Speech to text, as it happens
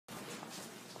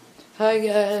Hi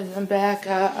guys, I'm back.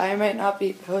 I might not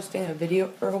be posting a video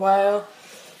for a while,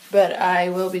 but I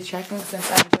will be checking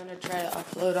since I'm going to try to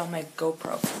upload on my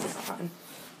GoPro from now on,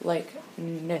 like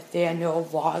Nathaniel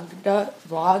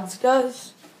Vlogs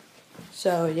does.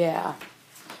 So yeah,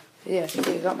 so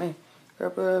I got my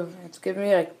GoPro. It's giving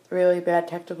me like really bad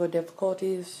technical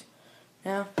difficulties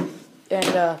now,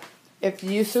 and if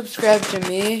you subscribe to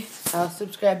me, I'll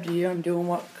subscribe to you. I'm doing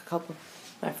what a couple of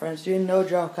my friends do. No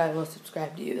joke, I will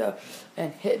subscribe to you though.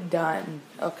 And hit done,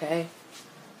 okay?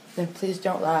 Then please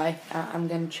don't lie. I'm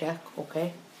gonna check,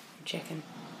 okay? I'm checking.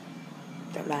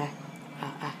 Don't lie.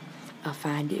 I'll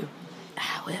find you.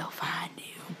 I will find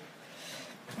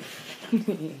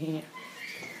you.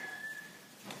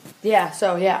 Yeah.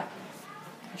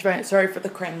 Sorry for the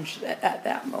cringe at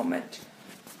that moment.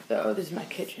 So this is my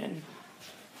kitchen.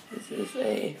 This is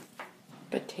a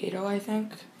potato, I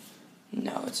think.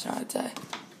 No, it's not. It's a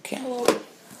cantaloupe.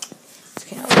 It's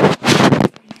cantaloupe.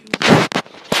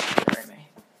 Sorry,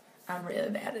 I'm really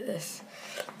bad at this.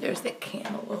 There's the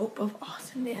cantaloupe of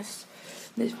awesomeness.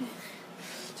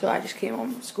 So I just came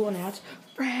home from school now. It's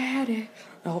Friday.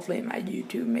 And hopefully my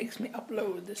YouTube makes me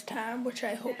upload this time, which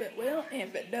I hope it will. And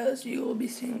if it does, you will be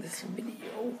seeing this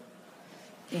video.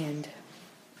 And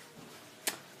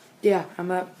yeah,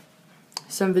 I'm up.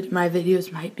 Some of my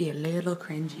videos might be a little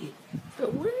cringy.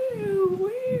 But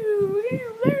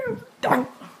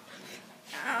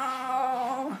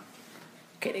oh,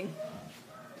 kidding.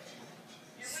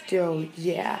 Still,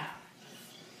 yeah.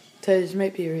 So this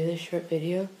might be a really short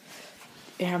video.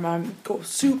 And I'm going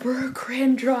super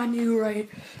cringe on you right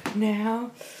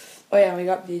now. Oh yeah, we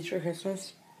got these for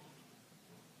Christmas.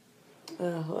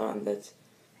 Hold on, that's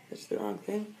the wrong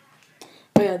thing.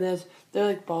 Oh yeah, they're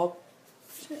like bulb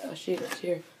sheets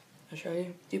here. I'll show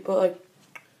you. You put like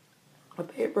a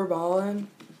paper ball in.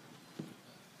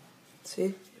 See?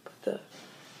 You put the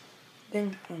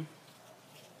thing in.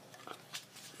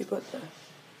 You put the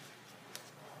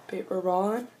paper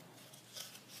ball in.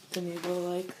 Then you go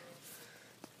like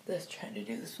this, trying to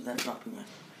do this without dropping it.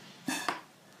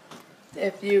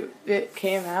 If it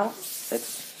came out,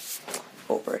 it's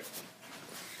over.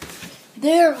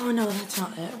 There, oh no, that's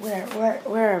not it.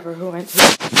 Wherever, who went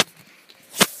to.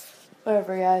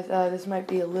 Whatever, guys, this might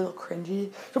be a little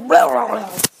cringy.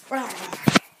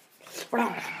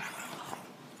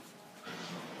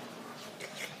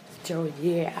 So,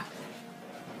 yeah.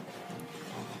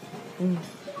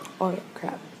 Oh, yeah,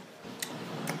 crap.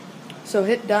 So,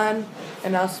 hit done,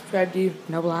 and I'll subscribe to you.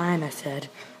 No lying, I said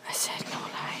no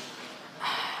lying.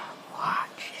 I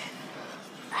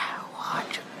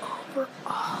watch over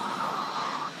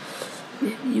all.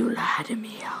 If you lie to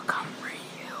me, I'll come for you.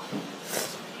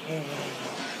 Yeah.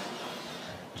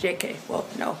 JK, well,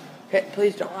 no.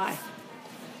 Please don't lie.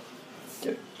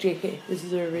 JK, this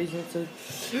is a reason to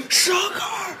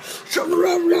sugar,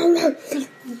 run. There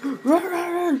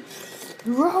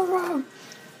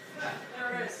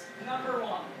is number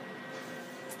one.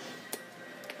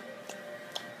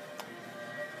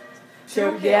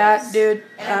 So yeah, dude,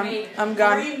 I'm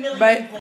gone. Bye.